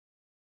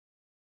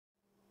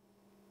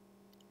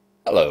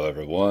Hello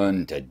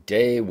everyone.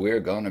 Today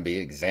we're going to be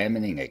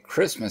examining a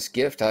Christmas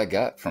gift I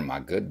got from my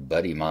good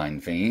buddy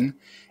Mindfiend,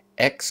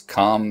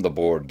 XCOM the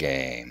board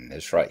game.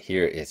 This right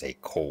here is a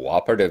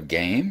cooperative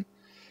game.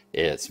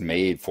 It's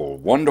made for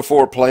 1 to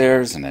 4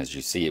 players, and as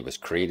you see, it was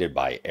created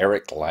by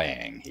Eric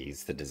Lang.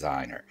 He's the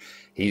designer.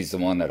 He's the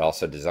one that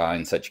also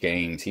designed such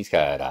games. He's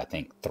got, I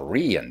think,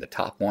 3 in the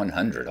top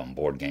 100 on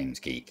Board Games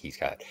Geek. He's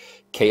got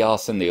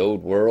Chaos in the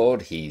Old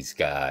World, he's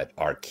got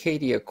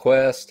Arcadia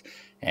Quest,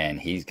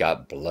 and he's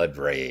got Blood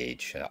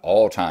Rage, an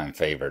all-time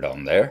favorite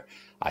on there.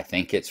 I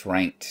think it's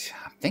ranked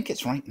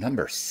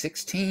number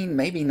 16,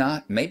 maybe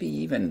not, maybe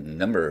even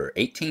number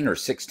 18 or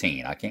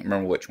 16. I can't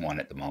remember which one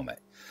at the moment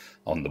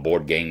on the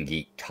Board Game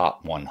Geek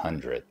Top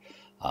 100.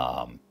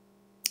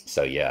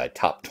 So yeah,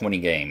 top 20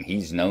 game.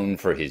 He's known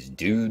for his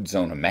dudes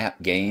on a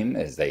map game,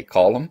 as they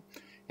call them.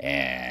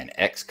 And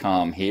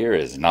XCOM here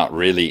is not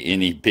really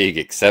any big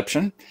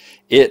exception.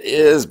 It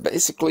is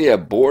basically a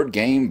board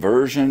game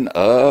version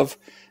of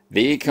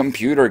the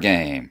computer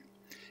game.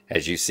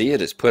 As you see,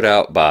 it is put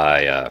out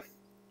by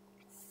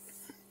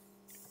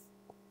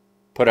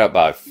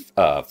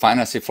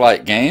Fantasy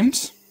Flight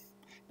Games,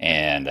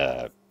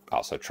 and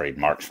also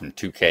trademarks from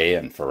 2K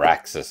and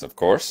Firaxis, of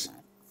course.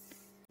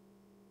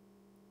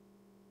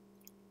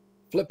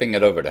 Flipping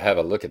it over to have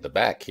a look at the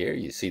back here,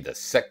 you see the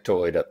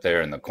sectoid up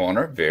there in the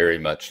corner, very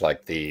much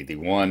like the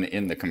one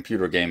in the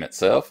computer game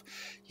itself.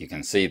 You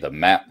can see the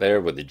map there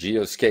with the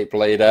geoscape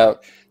laid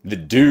out, the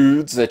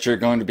dudes that you're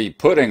going to be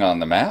putting on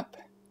the map,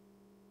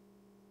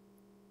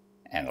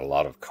 and a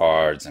lot of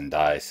cards and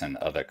dice and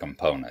other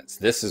components.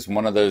 This is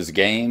one of those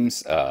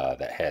games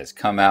that has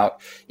come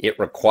out. It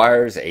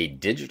requires a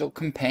digital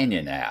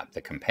companion app.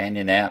 The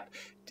companion app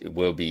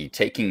will be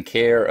taking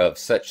care of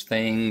such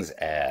things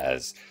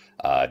as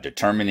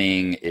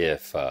determining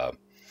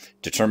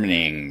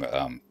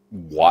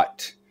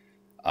what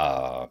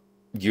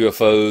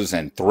UFOs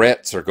and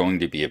threats are going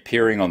to be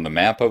appearing on the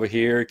map over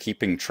here,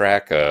 keeping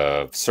track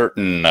of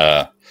certain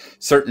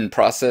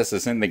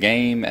processes in the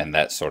game and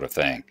that sort of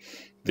thing.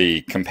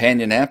 The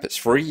companion app is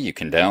free. You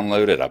can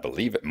download it. I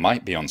believe it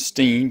might be on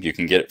Steam. You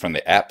can get it from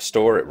the App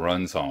Store. It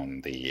runs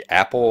on the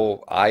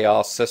Apple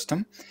iOS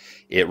system.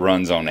 It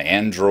runs on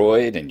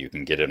Android, and you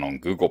can get it on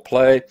Google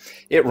Play.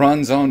 It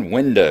runs on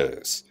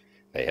Windows.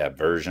 They have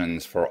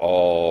versions for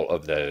all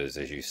of those,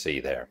 as you see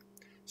there.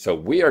 So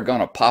we are going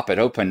to pop it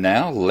open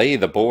now, lay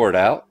the board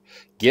out,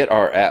 get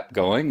our app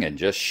going, and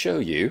just show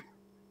you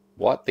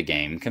what the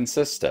game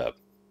consists of.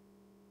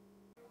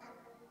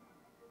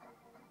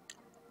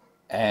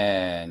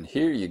 And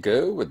here you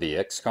go with the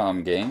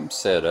XCOM game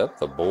set up,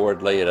 the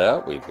board laid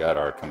out. We've got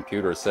our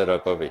computer set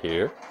up over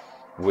here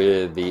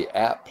with the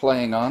app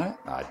playing on it.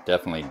 I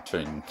definitely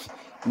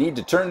need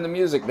to turn the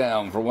music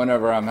down for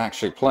whenever I'm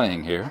actually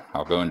playing here.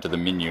 I'll go into the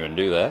menu and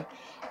do that.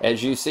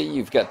 As you see,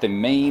 you've got the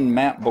main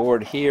map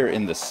board here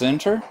in the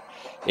center.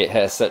 It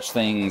has such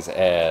things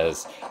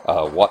as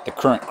what the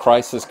current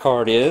crisis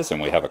card is, and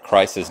we have a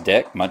crisis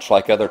deck, much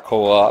like other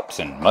co-ops,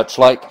 and much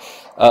like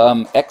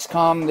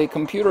XCOM, the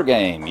computer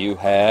game. You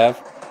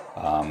have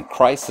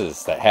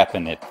crises that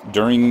happen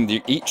during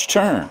each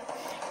turn.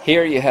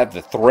 Here you have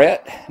the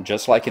threat.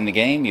 Just like in the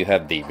game, you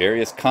have the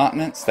various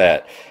continents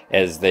that,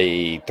 as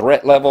they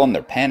threat level and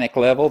their panic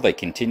level, they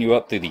continue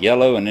up through the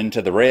yellow and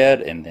into the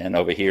red, and then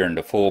over here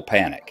into full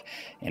panic.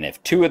 And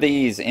if 2 of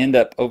these end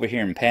up over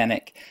here in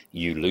panic,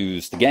 you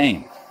lose the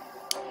game.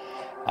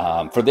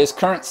 For this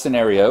current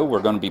scenario,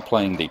 we're going to be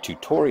playing the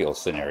tutorial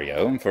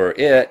scenario, and for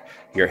it,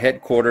 your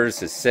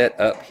headquarters is set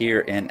up here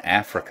in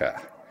Africa.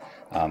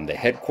 The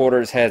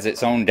headquarters has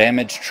its own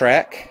damage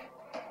track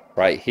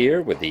right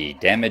here with the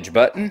damage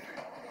button,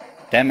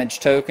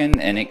 damage token,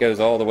 and it goes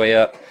all the way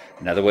up.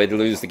 Another way to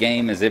lose the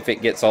game is if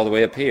it gets all the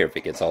way up here. If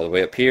it gets all the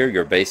way up here,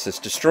 your base is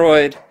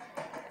destroyed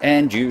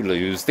and you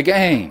lose the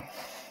game.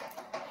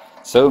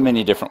 So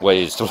many different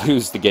ways to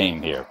lose the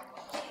game here.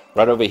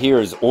 Right over here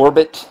is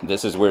orbit.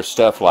 This is where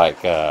stuff like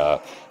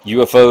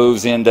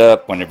UFOs end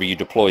up. Whenever you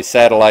deploy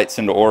satellites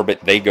into orbit,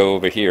 they go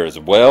over here as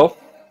well.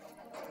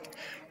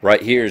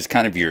 Right here is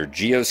kind of your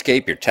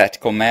geoscape, your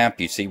tactical map.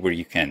 You see where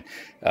you can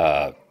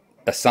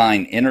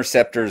assign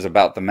interceptors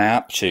about the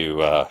map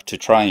to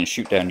try and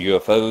shoot down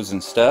UFOs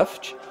and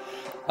stuff.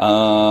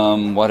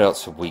 What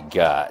else have we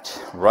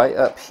got? Right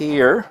up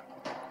here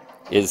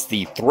is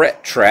the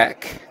threat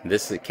track.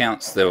 This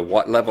counts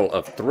what level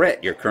of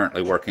threat you're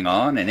currently working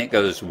on, and it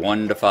goes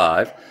 1 to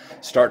 5.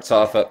 Starts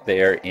off up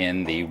there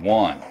in the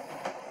 1.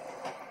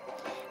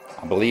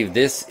 I believe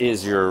this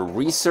is your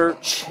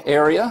research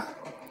area,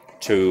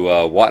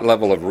 to what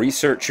level of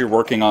research you're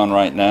working on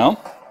right now.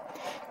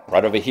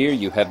 Right over here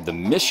you have the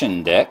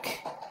mission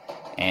deck,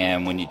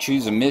 and when you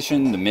choose a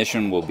mission, the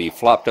mission will be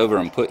flopped over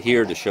and put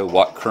here to show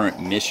what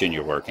current mission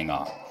you're working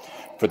on.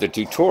 For the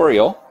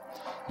tutorial,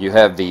 you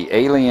have the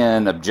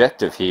alien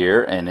objective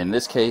here, and in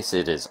this case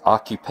it is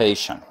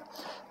occupation.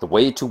 The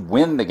way to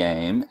win the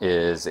game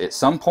is at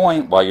some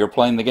point while you're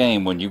playing the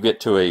game, when you get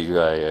to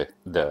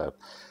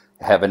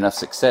have enough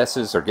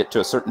successes or get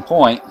to a certain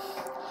point,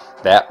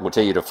 that will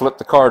tell you to flip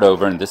the card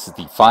over, and this is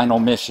the final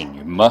mission.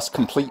 You must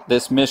complete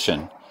this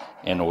mission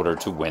in order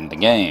to win the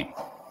game.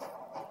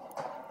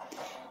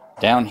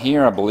 Down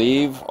here, I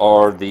believe,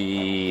 are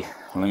the,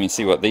 let me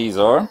see what these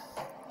are.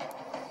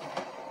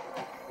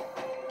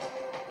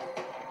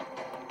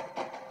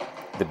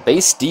 The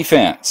base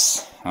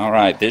defense.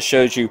 Alright, this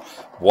shows you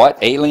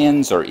what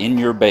aliens are in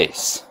your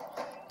base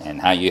and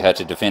how you have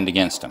to defend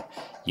against them.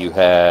 You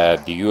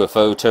have the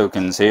UFO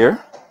tokens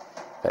here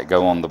that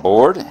go on the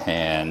board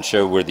and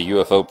show where the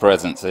UFO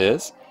presence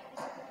is.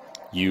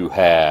 You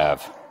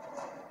have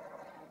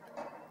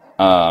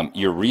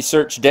your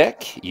research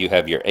deck, you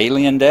have your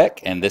alien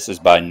deck, and this is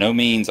by no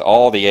means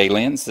all the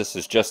aliens. This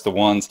is just the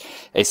ones,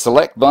 a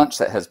select bunch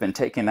that has been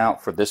taken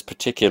out for this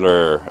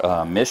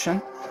particular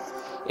mission.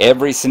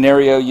 Every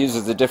scenario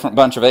uses a different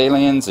bunch of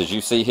aliens. As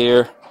you see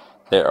here,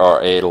 there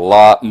are a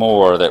lot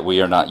more that we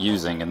are not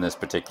using in this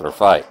particular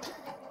fight.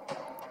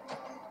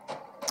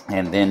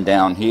 And then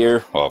down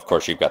here, well, of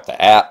course, you've got the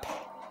app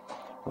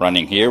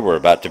running here. We're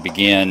about to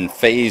begin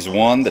phase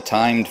 1, the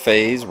timed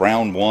phase,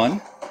 round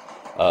 1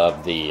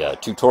 of the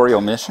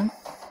tutorial mission.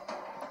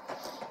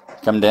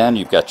 Come down,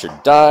 you've got your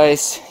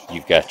dice,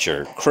 you've got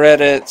your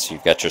credits,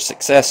 you've got your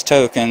success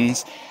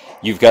tokens,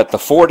 you've got the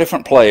 4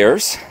 different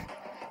players,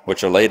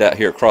 which are laid out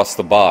here across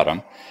the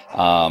bottom.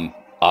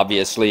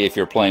 Obviously, if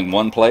you're playing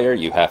one player,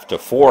 you have to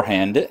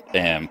forehand it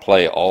and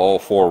play all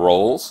 4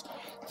 roles.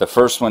 The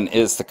first one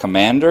is the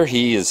commander.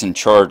 He is in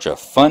charge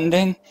of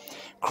funding,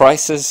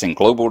 crisis, and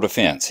global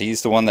defense.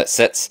 He's the one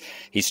that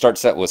he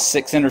starts out with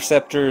 6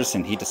 interceptors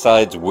and he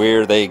decides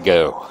where they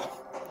go.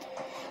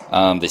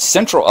 The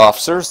central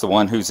officer is the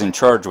one who's in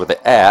charge with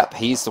the app.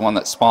 He's the one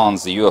that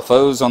spawns the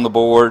UFOs on the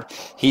board.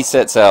 He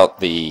sets out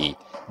the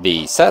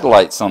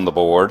satellites on the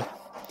board.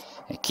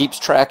 It keeps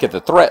track of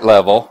the threat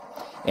level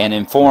and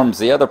informs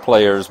the other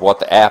players what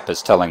the app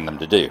is telling them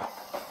to do.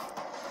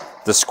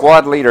 The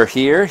squad leader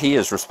here, he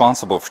is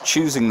responsible for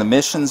choosing the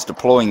missions,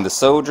 deploying the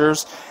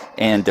soldiers,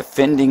 and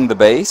defending the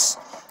base.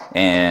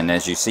 And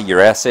as you see your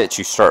assets,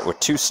 you start with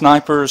 2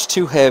 snipers,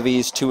 2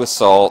 heavies, 2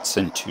 assaults,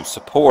 and 2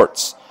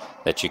 supports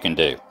that you can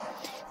do.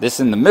 This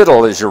in the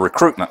middle is your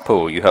recruitment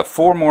pool. You have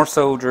 4 more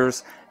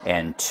soldiers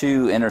and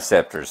 2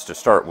 interceptors to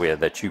start with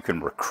that you can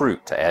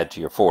recruit to add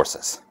to your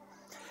forces.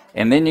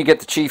 And then you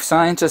get the chief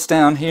scientist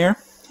down here.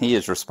 He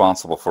is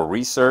responsible for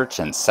research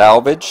and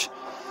salvage.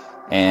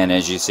 And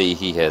as you see,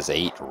 he has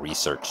 8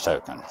 research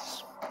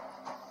tokens.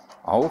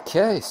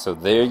 Okay, so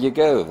there you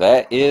go.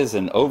 That is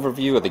an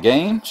overview of the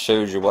game.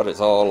 Shows you what it's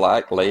all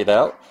like laid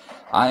out.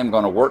 I am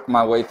going to work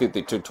my way through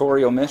the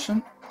tutorial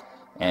mission.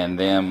 And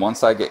then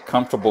once I get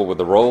comfortable with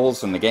the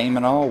roles in the game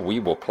and all, we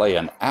will play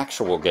an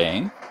actual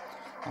game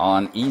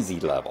on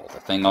easy level. The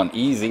thing on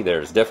easy,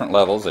 there's different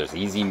levels. There's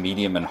easy,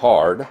 medium, and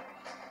hard.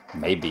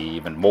 Maybe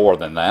even more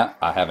than that.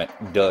 I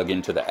haven't dug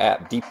into the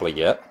app deeply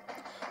yet.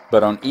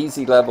 But on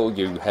easy level,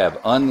 you have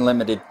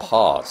unlimited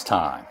pause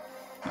time.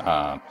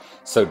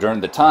 So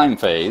during the time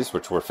phase,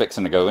 which we're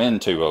fixing to go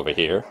into over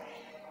here,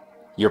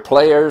 your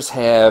players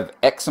have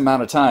X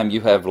amount of time.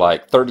 You have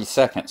like 30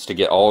 seconds to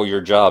get all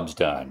your jobs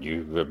done.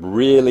 You have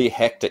really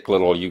hectic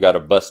little, you got to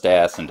bust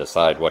ass and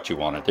decide what you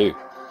want to do.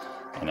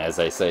 And as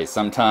I say,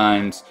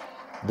 sometimes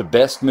the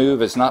best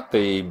move is not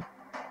the,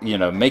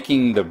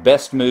 making the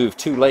best move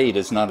too late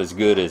is not as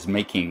good as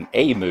making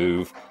a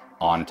move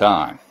on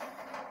time.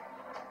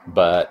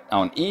 But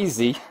on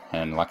easy,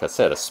 and like I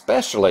said,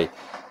 especially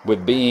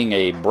with being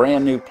a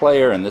brand new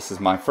player, and this is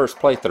my first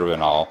playthrough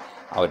and all,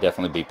 I would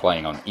definitely be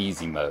playing on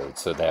easy mode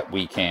so that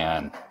we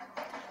can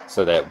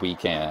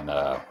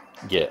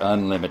get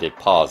unlimited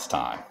pause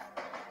time.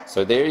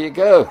 So there you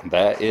go.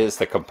 That is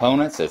the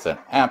components. It's an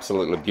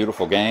absolutely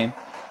beautiful game.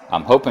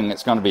 I'm hoping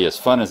it's going to be as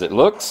fun as it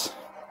looks.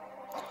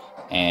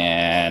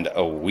 And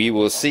we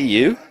will see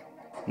you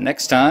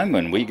next time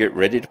when we get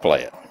ready to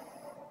play it.